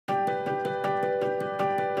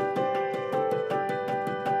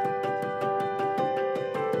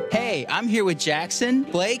Hey, I'm here with Jackson,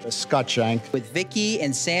 Blake, Scott Shank, with Vicky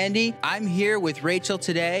and Sandy. I'm here with Rachel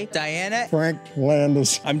today, Diana, Frank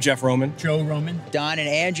Landis. I'm Jeff Roman. Joe Roman. Don and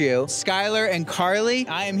Andrew, Skylar and Carly.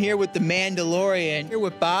 I am here with the Mandalorian. Here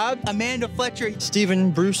with Bob, Amanda Fletcher, Stephen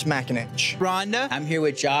Bruce McInich. Rhonda. I'm here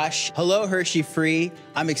with Josh. Hello, Hershey Free.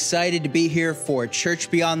 I'm excited to be here for Church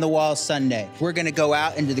Beyond the Wall Sunday. We're going to go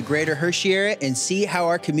out into the greater Hershey area and see how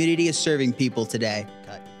our community is serving people today.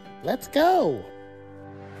 Let's go.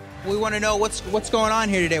 We want to know what's going on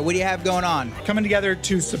here today. What do you have going on? Coming together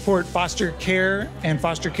to support foster care and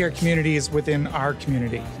foster care communities within our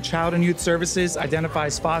community. Child and Youth Services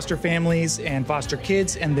identifies foster families and foster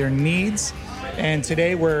kids and their needs. And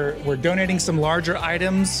today we're donating some larger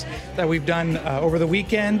items that we've done over the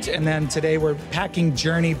weekend. And then today we're packing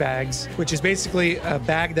journey bags, which is basically a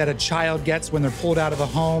bag that a child gets when they're pulled out of a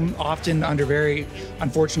home, often under very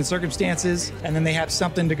unfortunate circumstances. And then they have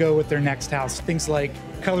something to go with their next house. Things like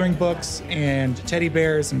coloring books and teddy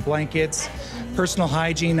bears and blankets, personal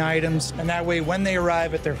hygiene items. And that way, when they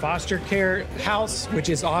arrive at their foster care house, which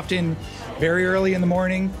is often very early in the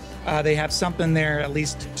morning, they have something there at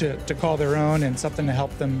least to call their own and something to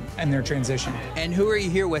help them in their transition. And who are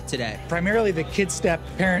you here with today? Primarily the Kid Step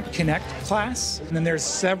Parent Connect class. And then there's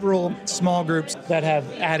several small groups that have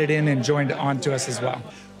added in and joined on to us as well.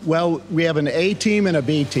 Well, we have an A team and a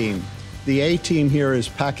B team. The A team here is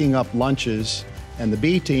packing up lunches, and the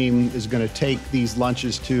B team is going to take these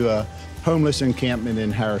lunches to a homeless encampment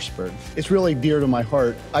in Harrisburg. It's really dear to my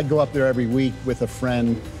heart. I go up there every week with a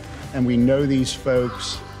friend, and we know these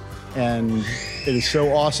folks, and it is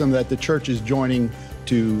so awesome that the church is joining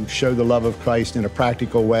to show the love of Christ in a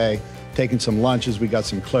practical way. Taking some lunches, we got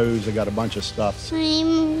some clothes, I got a bunch of stuff.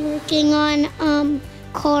 I'm working on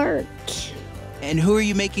cards. And who are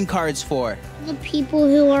you making cards for? The people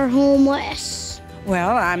who are homeless.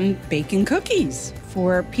 Well, I'm baking cookies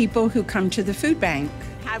for people who come to the food bank.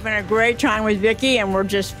 Having a great time with Vicky, and we're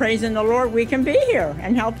just praising the Lord we can be here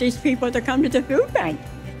and help these people to come to the food bank.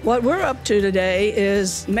 What we're up to today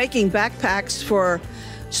is making backpacks for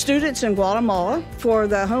students in Guatemala, for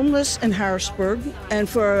the homeless in Harrisburg, and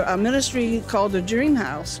for a ministry called the Dream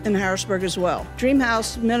House in Harrisburg as well. Dream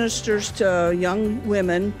House ministers to young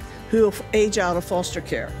women who age out of foster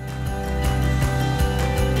care.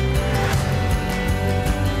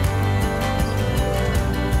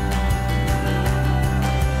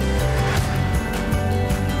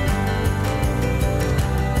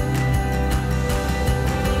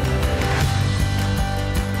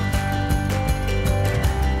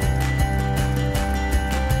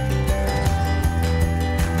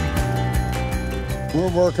 We're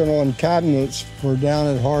working on cabinets for down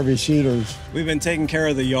at Harvey Cedars. We've been taking care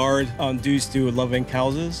of the yard due to Love Inc.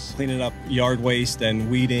 houses, cleaning up yard waste and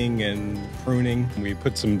weeding and pruning. We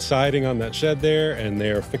put some siding on that shed there, and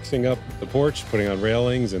they're fixing up the porch, putting on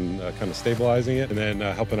railings and kind of stabilizing it, and then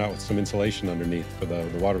helping out with some insulation underneath for the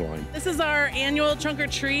water line. This is our annual trunk or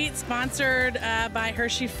treat sponsored by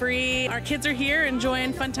Hershey Free. Our kids are here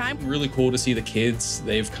enjoying fun time. Really cool to see the kids.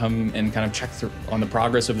 They've come and kind of checked on the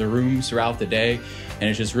progress of their rooms throughout the day, and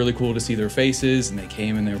it's just really cool to see their faces. And they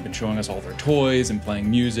came and they've been showing us all their toys and playing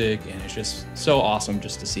music, and it's just so awesome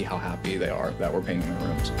just to see how happy they are that we're painting their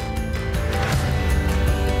rooms.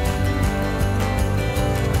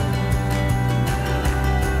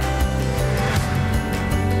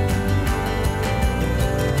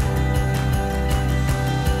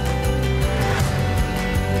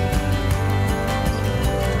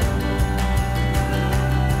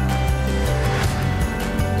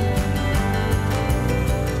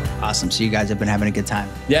 Awesome. So you guys have been having a good time.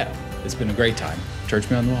 Yeah, it's been a great time. Church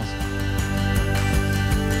Beyond the Walls.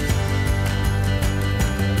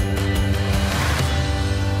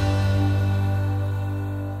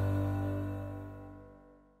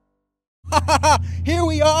 Here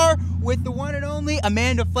we are with the one and only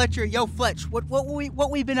Amanda Fletcher. Yo, Fletch, what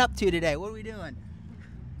we been up to today? What are we doing?